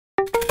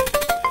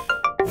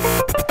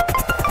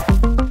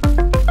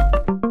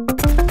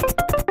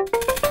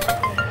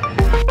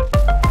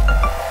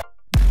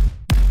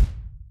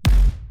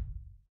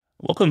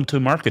Welcome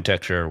to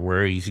Marketecture,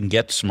 where you can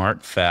get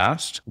smart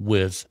fast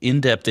with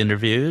in-depth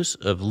interviews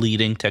of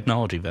leading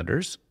technology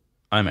vendors.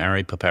 I'm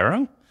Ari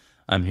Paparo.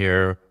 I'm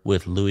here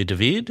with Louis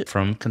David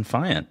from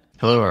Confiant.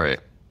 Hello, Ari.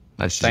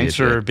 Nice to see you. Thanks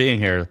for being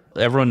here.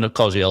 Everyone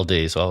calls you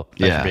LD, so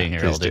thanks for being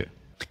here, LD. Do.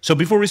 So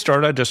before we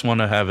start, I just want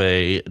to have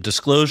a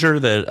disclosure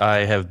that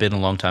I have been a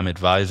longtime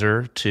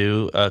advisor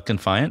to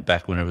Confiant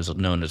back when it was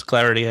known as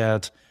Clarity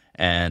Ads,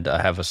 and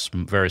I have a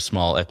very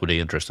small equity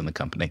interest in the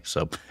company.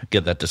 So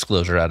get that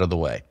disclosure out of the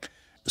way.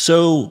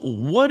 So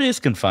what is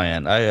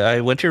Confiant?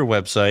 I went to your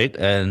website,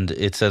 and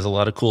it says a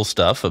lot of cool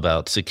stuff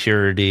about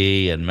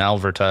security and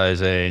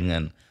malvertising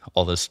and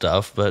all this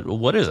stuff, but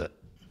what is it?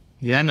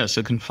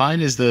 So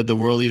Confiant is the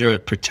world leader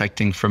at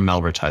protecting from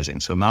malvertising.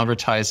 So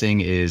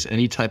malvertising is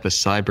any type of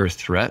cyber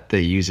threat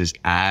that uses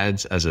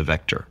ads as a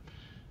vector.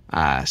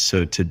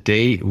 So to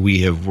date, we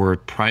have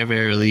worked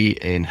primarily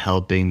in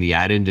helping the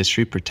ad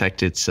industry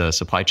protect its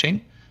supply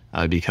chain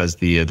because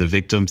the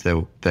victims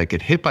that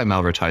get hit by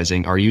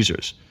malvertising are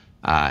users.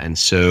 And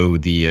so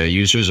the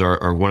users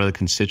are one of the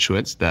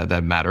constituents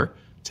that matter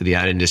to the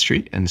ad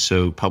industry. And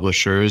so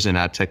publishers and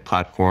ad tech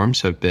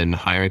platforms have been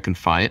hiring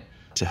Confiant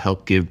to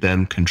help give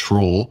them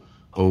control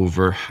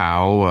over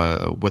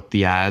what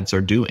the ads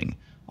are doing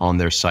on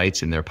their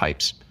sites and their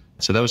pipes.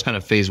 So that was kind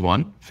of phase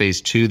one.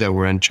 Phase two that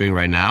we're entering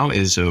right now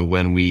is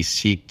when we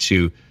seek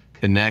to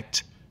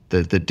connect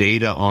the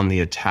data on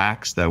the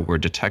attacks that we're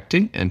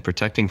detecting and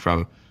protecting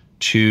from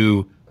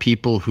to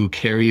people who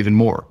care even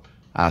more.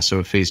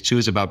 So phase two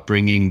is about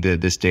bringing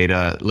this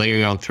data,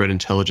 layering on threat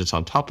intelligence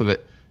on top of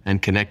it,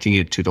 and connecting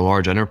it to the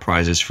large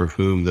enterprises for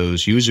whom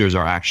those users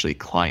are actually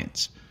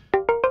clients.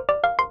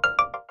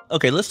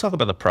 Okay, let's talk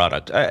about the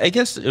product. I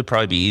guess it would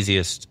probably be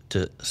easiest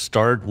to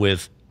start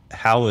with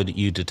how would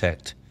you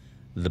detect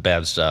the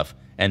bad stuff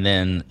and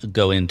then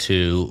go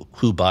into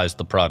who buys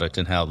the product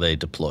and how they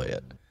deploy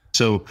it.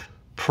 So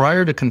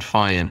prior to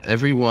Confiant,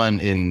 everyone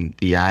in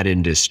the ad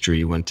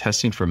industry, when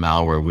testing for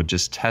malware, would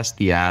just test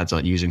the ads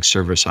on using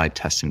server-side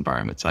test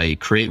environments, i.e.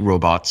 create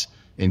robots,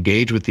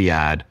 engage with the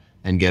ad,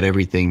 and get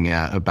everything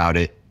about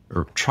it,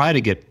 or try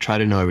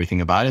to know everything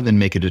about it, then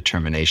make a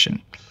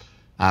determination.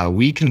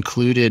 We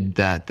concluded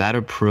that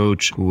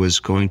approach was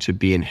going to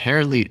be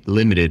inherently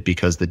limited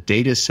because the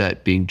data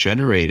set being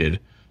generated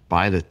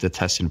by the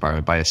test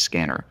environment, by a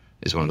scanner,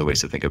 is one of the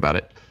ways to think about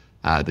it.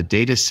 The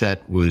data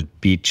set would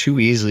be too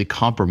easily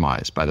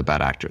compromised by the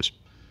bad actors.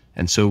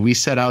 And so we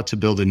set out to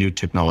build a new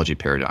technology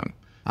paradigm.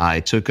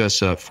 It took us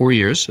 4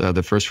 years.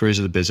 The first 4 years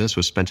of the business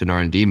was spent in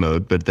R&D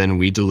mode, but then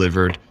we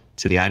delivered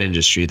to the ad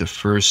industry the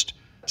first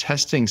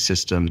testing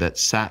system that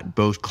sat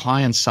both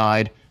client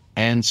side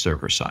and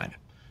server side.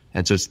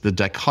 And so it's the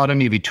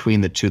dichotomy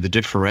between the two, the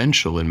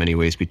differential in many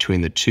ways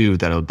between the two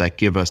that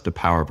give us the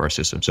power of our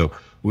system. So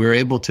we're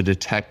able to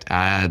detect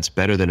ads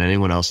better than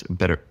anyone else,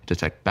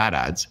 detect bad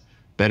ads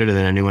better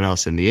than anyone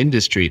else in the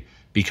industry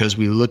because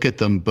we look at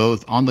them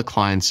both on the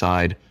client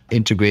side,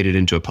 integrated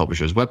into a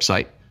publisher's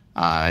website,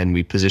 and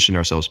we position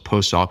ourselves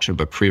post-auction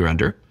but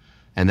pre-render,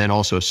 and then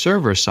also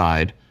server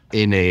side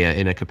in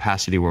a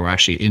capacity where we're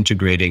actually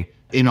integrating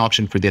in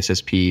auction for the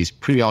SSPs,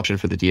 pre-auction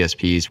for the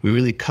DSPs. We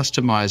really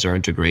customize our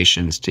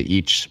integrations to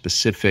each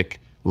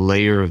specific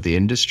layer of the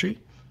industry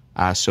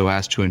so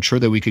as to ensure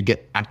that we could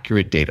get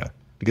accurate data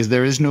because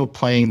there is no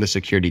playing the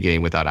security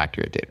game without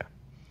accurate data.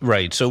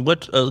 Right. So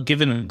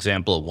give an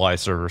example of why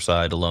server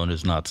side alone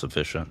is not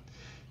sufficient.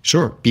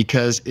 Sure.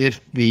 Because if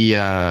the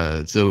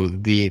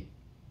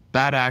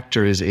bad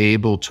actor is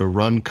able to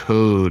run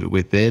code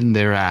within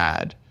their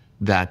ad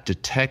that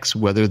detects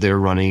whether they're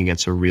running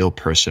against a real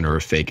person or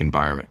a fake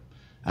environment.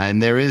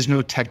 And there is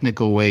no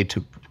technical way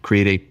to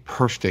create a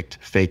perfect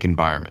fake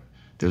environment.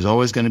 There's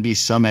always going to be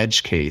some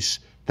edge case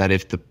that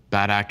if the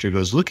bad actor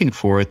goes looking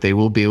for it, they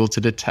will be able to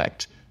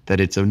detect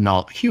that it's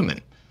not human.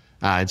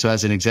 And so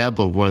as an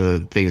example, one of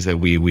the things that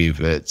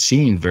we've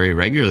seen very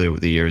regularly over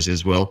the years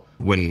is,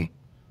 when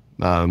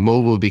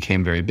mobile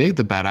became very big,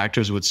 the bad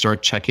actors would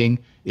start checking,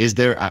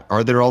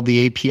 are there all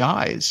the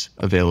APIs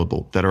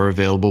available that are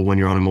available when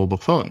you're on a mobile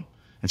phone?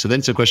 And so then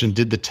it's a question,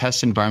 did the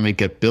test environment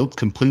get built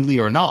completely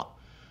or not?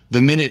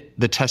 The minute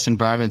the test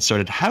environment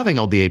started having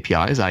all the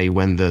APIs, i.e.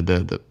 when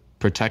the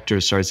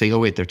protectors started saying, oh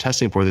wait, they're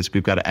testing for this,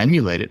 we've got to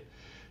emulate it.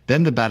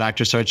 Then the bad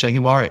actors started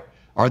checking, well, all right,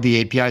 are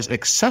the APIs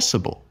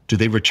accessible? Do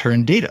they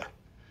return data?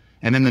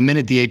 And then the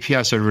minute the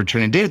API started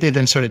returning data, they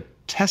then started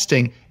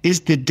testing,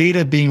 is the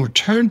data being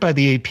returned by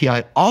the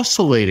API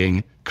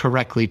oscillating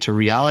correctly to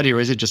reality, or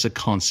is it just a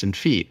constant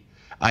feed?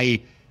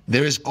 i.e.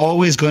 there is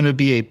always going to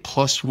be a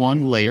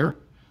 +1 layer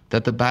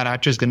that the bad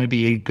actor is going to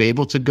be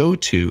able to go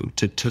to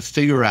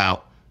figure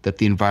out that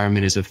the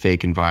environment is a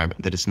fake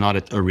environment, that it's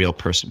not a real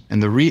person.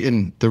 And the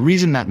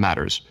reason that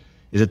matters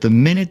is that the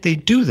minute they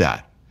do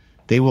that,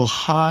 they will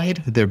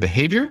hide their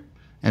behavior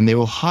and they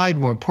will hide,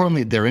 more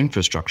importantly, their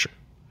infrastructure.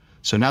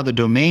 So now the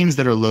domains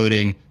that are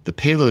loading, the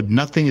payload,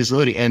 nothing is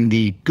loading, and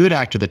the good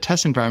actor, the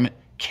test environment,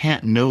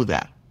 can't know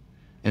that.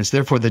 And so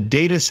therefore the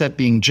data set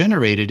being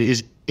generated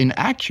is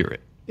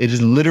inaccurate. It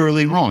is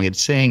literally wrong.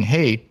 It's saying,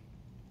 hey,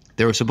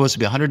 There were supposed to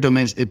be 100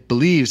 domains. It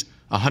believes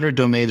 100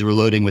 domains were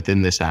loading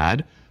within this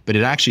ad, but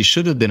it actually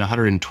should have been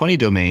 120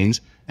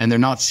 domains, and they're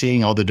not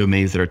seeing all the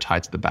domains that are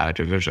tied to the bad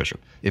actor infrastructure.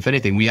 If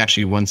anything, we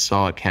actually once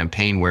saw a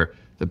campaign where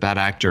the bad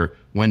actor,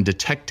 when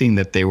detecting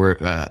that they were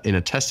in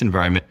a test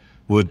environment,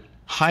 would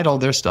hide all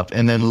their stuff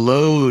and then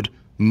load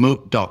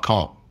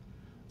moat.com.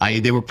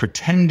 They were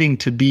pretending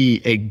to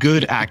be a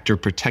good actor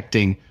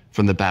protecting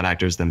from the bad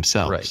actors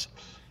themselves. Right.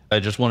 I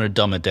just want to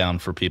dumb it down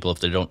for people if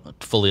they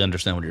don't fully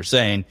understand what you're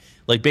saying.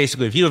 Like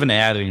basically, if you have an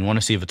ad and you want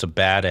to see if it's a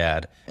bad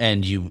ad,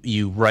 and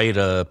you write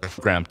a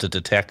program to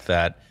detect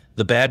that,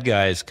 the bad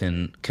guys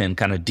can kind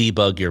of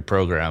debug your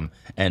program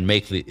and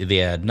make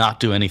the ad not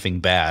do anything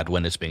bad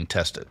when it's being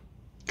tested.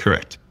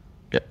 Correct.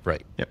 Yep.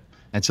 Right. Yep.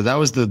 And so that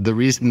was the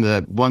reason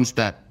that once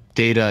that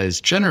data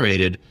is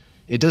generated,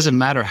 it doesn't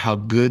matter how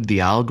good the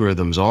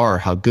algorithms are,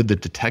 how good the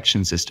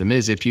detection system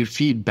is. If you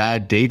feed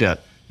bad data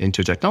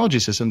into a technology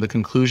system, the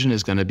conclusion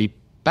is going to be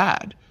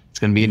bad. It's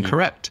going to be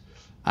incorrect.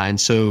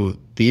 And so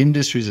the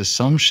industry's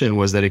assumption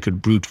was that it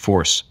could brute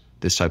force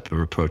this type of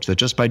approach, that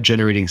just by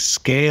generating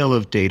scale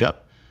of data,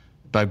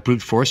 by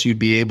brute force, you'd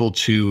be able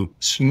to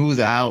smooth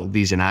out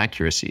these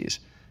inaccuracies.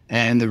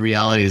 And the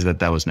reality is that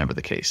that was never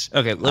the case.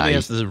 Okay, let me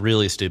ask this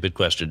really stupid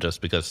question,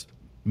 just because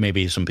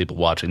maybe some people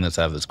watching this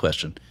have this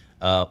question.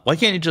 Why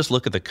can't you just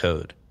look at the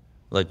code?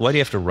 Like, why do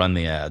you have to run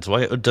the ads?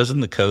 Why doesn't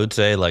the code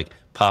say, like,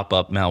 pop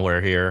up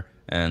malware here?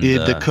 And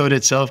the code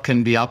itself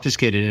can be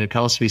obfuscated, and it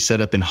can also be set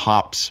up in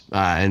hops.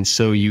 And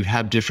so you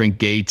have different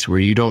gates where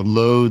you don't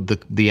load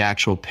the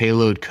actual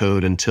payload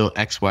code until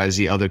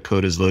XYZ other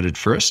code is loaded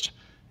first.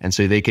 And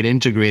so they can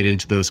integrate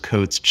into those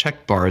codes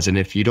check bars. And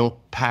if you don't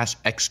pass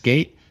X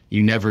gate,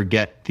 you never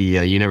get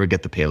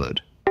the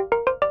payload.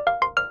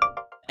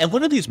 And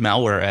what are these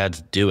malware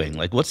ads doing?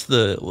 Like,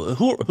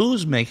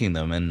 who's making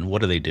them, and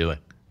what are they doing?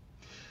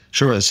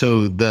 Sure.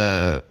 So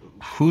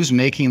who's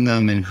making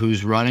them and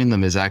who's running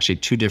them is actually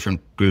two different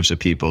groups of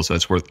people. So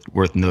it's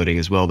worth noting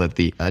as well that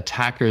the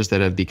attackers that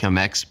have become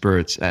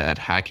experts at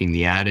hacking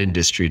the ad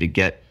industry to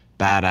get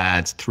bad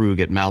ads through,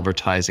 get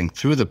malvertising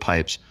through the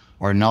pipes,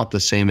 are not the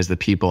same as the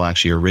people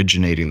actually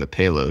originating the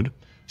payload.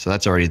 So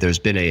that's already, there's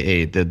been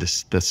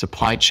the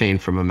supply chain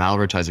from a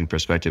malvertising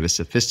perspective is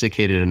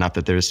sophisticated enough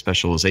that there is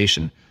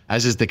specialization,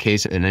 as is the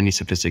case in any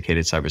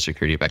sophisticated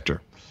cybersecurity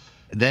vector.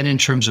 Then in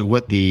terms of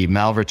what the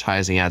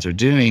malvertising ads are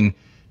doing,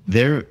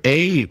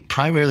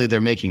 primarily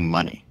they're making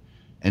money.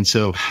 And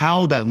so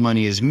how that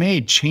money is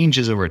made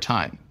changes over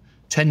time.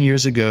 10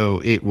 years ago,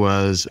 it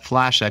was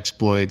flash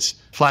exploits,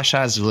 flash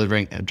ads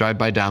delivering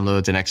drive-by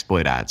downloads and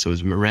exploit ads. So it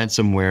was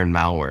ransomware and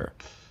malware.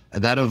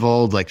 That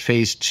evolved. Like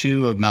phase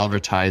 2 of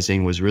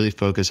malvertising was really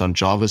focused on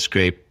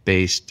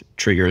JavaScript-based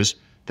triggers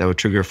that would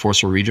trigger a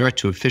forceful redirect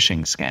to a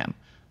phishing scam,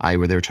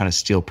 where they were trying to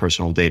steal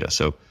personal data.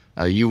 So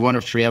you won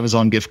a free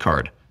Amazon gift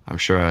card. I'm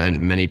sure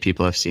many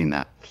people have seen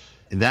that.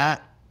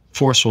 That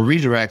forceful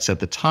redirects at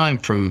the time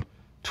from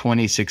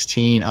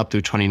 2016 up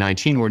through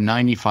 2019 were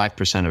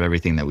 95% of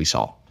everything that we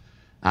saw.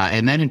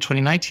 And then in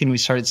 2019, we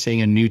started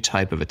seeing a new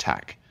type of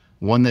attack,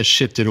 one that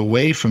shifted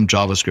away from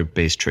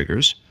JavaScript-based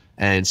triggers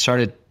and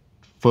started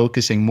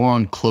focusing more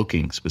on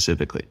cloaking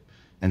specifically.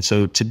 And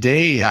so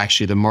today,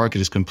 actually, the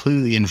market is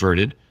completely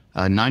inverted.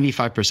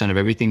 95% of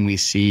everything we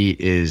see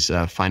is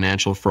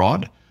financial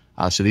fraud.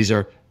 So these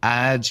are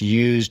ads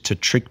used to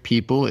trick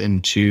people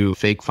into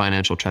fake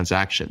financial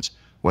transactions,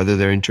 whether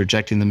they're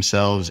interjecting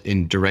themselves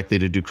in directly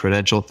to do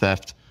credential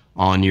theft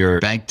on your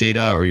bank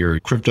data or your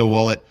crypto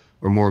wallet,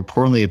 or more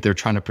importantly, if they're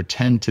trying to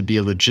pretend to be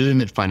a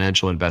legitimate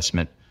financial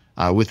investment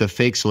with a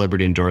fake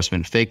celebrity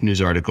endorsement, fake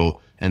news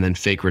article, and then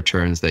fake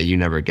returns that you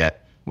never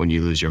get when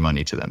you lose your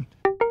money to them.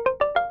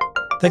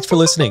 Thanks for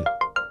listening.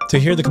 To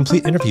hear the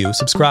complete interview,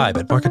 subscribe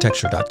at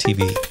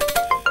marketecture.tv.